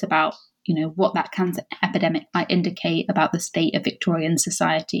anxious about, what that cancer epidemic might indicate about the state of Victorian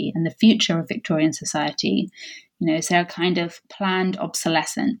society and the future of Victorian society. Is there a kind of planned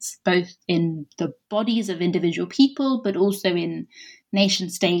obsolescence, both in the bodies of individual people, but also in nation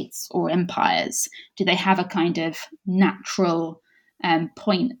states or empires? Do they have a kind of natural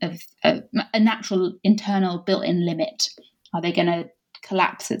point of a natural internal built-in limit? Are they going to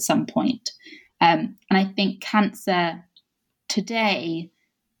collapse at some point? And I think cancer today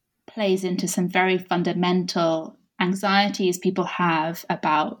plays into some very fundamental anxieties people have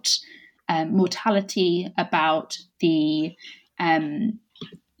about mortality, about the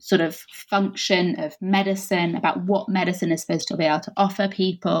sort of function of medicine, about what medicine is supposed to be able to offer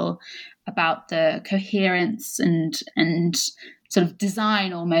people, about the coherence and sort of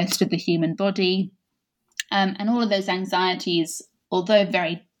design almost of the human body. And all of those anxieties, although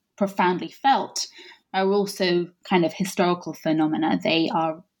very profoundly felt, are also kind of historical phenomena. They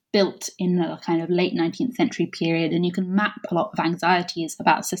are built in a kind of late 19th century period, and you can map a lot of anxieties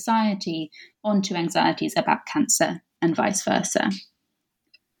about society onto anxieties about cancer and vice versa.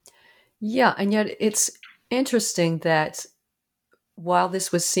 Yeah, and yet it's interesting that while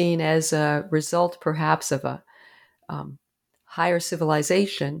this was seen as a result perhaps of a higher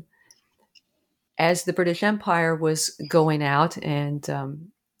civilization, as the British Empire was going out and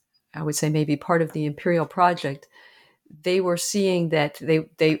I would say maybe part of the imperial project, they were seeing that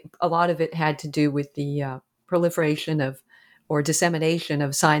they a lot of it had to do with the proliferation of or dissemination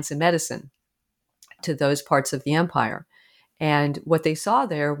of science and medicine to those parts of the empire. And what they saw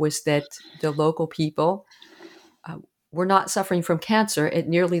there was that the local people were not suffering from cancer at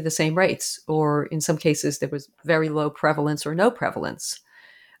nearly the same rates, or in some cases there was very low prevalence or no prevalence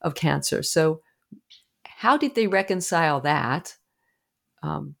of cancer. So how did they reconcile that?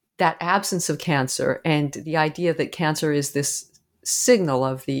 That absence of cancer and the idea that cancer is this signal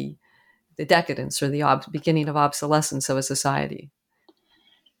of the decadence or the beginning of obsolescence of a society?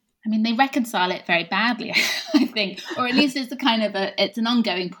 I mean, they reconcile it very badly, I think, or at least it's it's an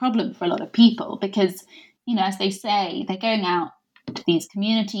ongoing problem for a lot of people because, you know, as they say, they're going out to these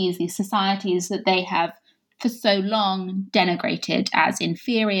communities, these societies that they have for so long denigrated as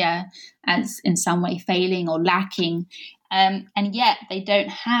inferior, as in some way failing or lacking. And yet they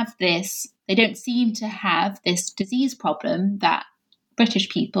don't seem to have this disease problem that British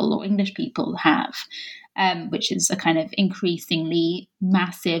people or English people have, which is a kind of increasingly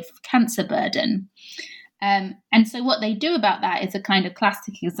massive cancer burden. And so what they do about that is a kind of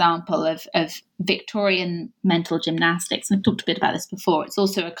classic example of Victorian mental gymnastics. I've talked a bit about this before. It's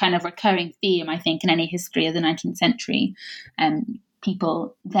also a kind of recurring theme, I think, in any history of the 19th century.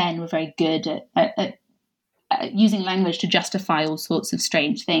 People then were very good at using language to justify all sorts of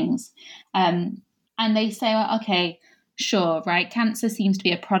strange things. And they say, well, okay, sure, right, cancer seems to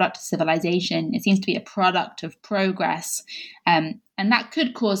be a product of civilization. It seems to be a product of progress. And that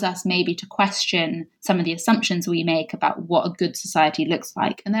could cause us maybe to question some of the assumptions we make about what a good society looks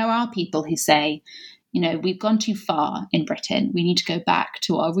like. And there are people who say, you know, we've gone too far in Britain. We need to go back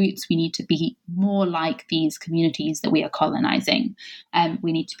to our roots. We need to be more like these communities that we are colonizing.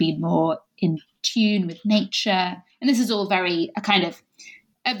 We need to be more in tune with nature. And this is all a very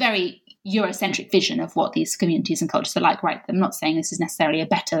Eurocentric vision of what these communities and cultures are like, right? I'm not saying this is necessarily a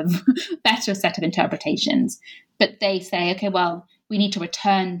better set of interpretations, but they say, okay, well, we need to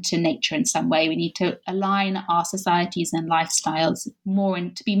return to nature in some way. We need to align our societies and lifestyles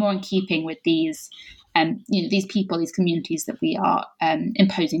to be more in keeping with these, these people, these communities that we are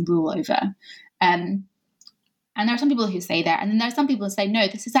imposing rule over. And there are some people who say that. And then there are some people who say, no,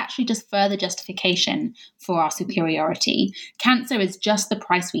 this is actually just further justification for our superiority. Cancer is just the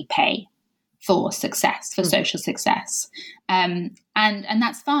price we pay for success, for social success. And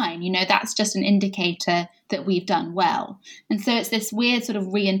that's fine. You know, that's just an indicator that we've done well. And so it's this weird sort of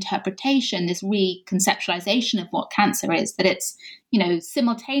reinterpretation, this reconceptualization of what cancer is, that it's, you know,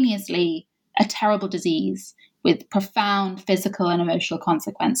 simultaneously a terrible disease with profound physical and emotional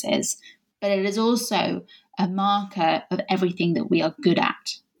consequences, but it is also a marker of everything that we are good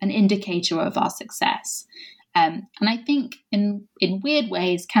at, an indicator of our success. And I think in weird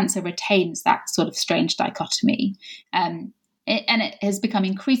ways, cancer retains that sort of strange dichotomy. And it has become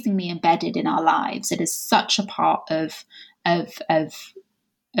increasingly embedded in our lives. It is such a part of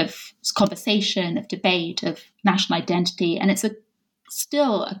conversation, of debate, of national identity. And it's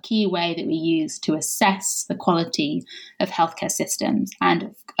still a key way that we use to assess the quality of healthcare systems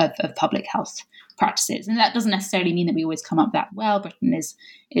and of public health practices. And that doesn't necessarily mean that we always come up that well. Britain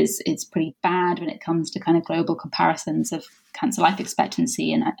is pretty bad when it comes to kind of global comparisons of cancer life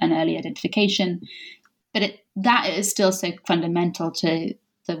expectancy and early identification. But that is still so fundamental to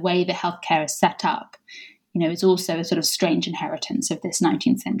the way the healthcare is set up. You know, it's also a sort of strange inheritance of this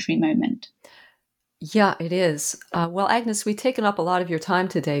 19th century moment. Yeah, it is. Well, Agnes, we've taken up a lot of your time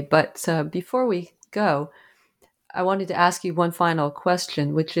today, but before we go, I wanted to ask you one final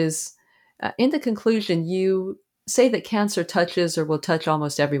question, which is, in the conclusion, you say that cancer touches or will touch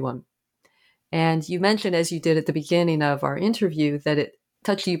almost everyone. And you mentioned, as you did at the beginning of our interview, that it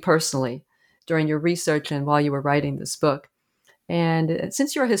touched you personally during your research and while you were writing this book. And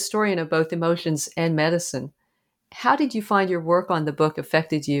since you're a historian of both emotions and medicine, how did you find your work on the book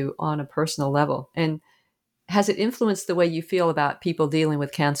affected you on a personal level? And has it influenced the way you feel about people dealing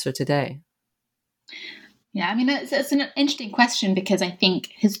with cancer today? Yeah, I mean, it's an interesting question, because I think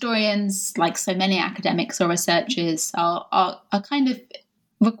historians, like so many academics or researchers, are kind of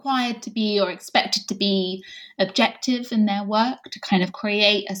required to be or expected to be objective in their work, to kind of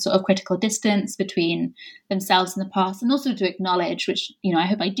create a sort of critical distance between themselves and the past, and also to acknowledge, which, I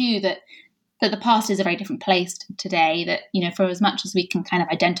hope I do, that the past is a very different place today, that, for as much as we can kind of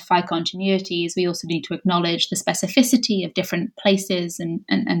identify continuities, we also need to acknowledge the specificity of different places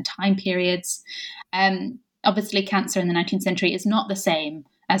and time periods. Obviously, cancer in the 19th century is not the same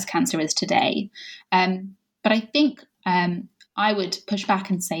as cancer is today. But I think I would push back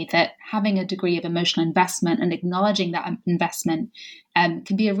and say that having a degree of emotional investment and acknowledging that investment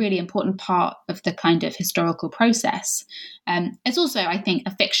can be a really important part of the kind of historical process. It's also, I think,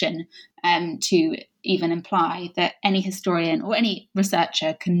 a fiction to even imply that any historian or any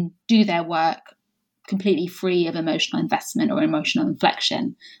researcher can do their work completely free of emotional investment or emotional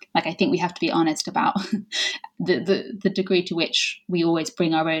inflection. Like, I think we have to be honest about the degree to which we always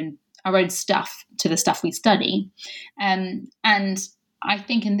bring our own stuff to the stuff we study. And I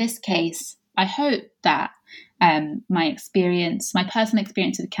think in this case, I hope that my personal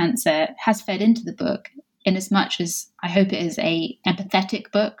experience with cancer has fed into the book, in as much as I hope it is a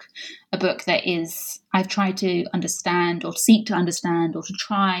empathetic book, a book that I've tried to understand or seek to understand, or to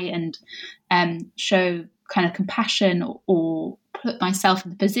try and show kind of compassion, or put myself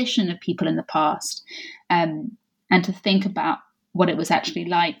in the position of people in the past, and to think about what it was actually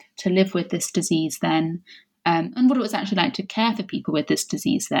like to live with this disease then, and what it was actually like to care for people with this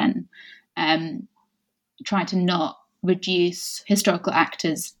disease then. Try to not reduce historical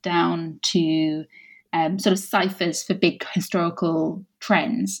actors down to sort of ciphers for big historical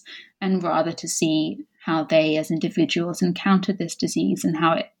trends, and rather to see how they as individuals encountered this disease, and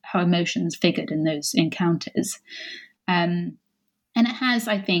how emotions figured in those encounters. And it has,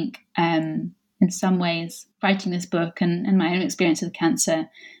 I think, in some ways, writing this book and my own experience with cancer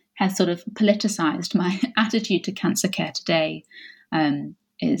has sort of politicized my attitude to cancer care today. It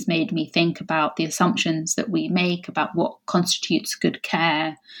has made me think about the assumptions that we make about what constitutes good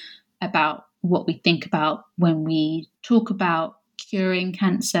care, about what we think about when we talk about curing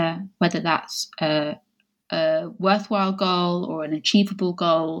cancer, whether that's a worthwhile goal or an achievable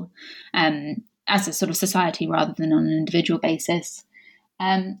goal, as a sort of society rather than on an individual basis.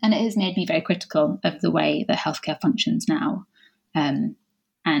 And it has made me very critical of the way that healthcare functions now.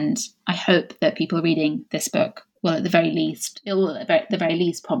 And I hope that people reading this book will, at the very least,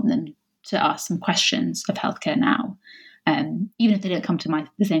 prompt them to ask some questions of healthcare now. Even if they don't come to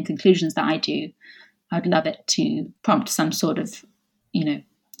the same conclusions that I do, I'd love it to prompt some sort of,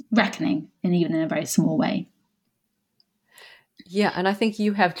 reckoning, and even in a very small way. Yeah, and I think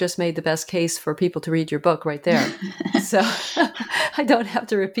you have just made the best case for people to read your book right there. So I don't have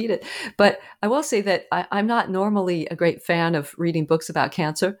to repeat it. But I will say that I'm not normally a great fan of reading books about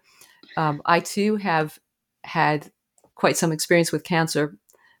cancer. I too have had quite some experience with cancer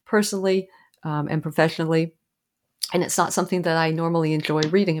personally and professionally. And it's not something that I normally enjoy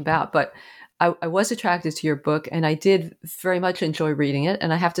reading about, but I was attracted to your book, and I did very much enjoy reading it.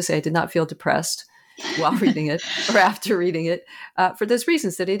 And I have to say, I did not feel depressed while reading it or after reading it, for those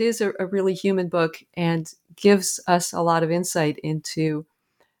reasons, that it is a really human book and gives us a lot of insight into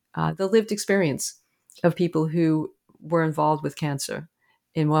the lived experience of people who were involved with cancer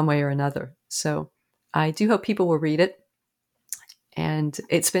in one way or another. So I do hope people will read it. And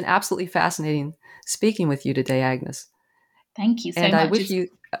it's been absolutely fascinating speaking with you today, Agnes. Thank you so much. And I wish you...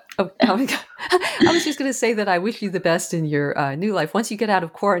 Oh my God. I was just going to say that I wish you the best in your new life once you get out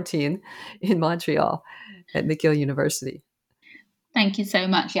of quarantine in Montreal at McGill University. Thank you so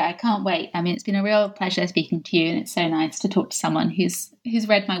much. Yeah, I can't wait. I mean, it's been a real pleasure speaking to you, and it's so nice to talk to someone who's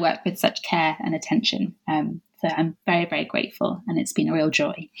read my work with such care and attention. So I'm very, very grateful, and it's been a real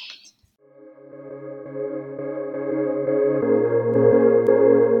joy.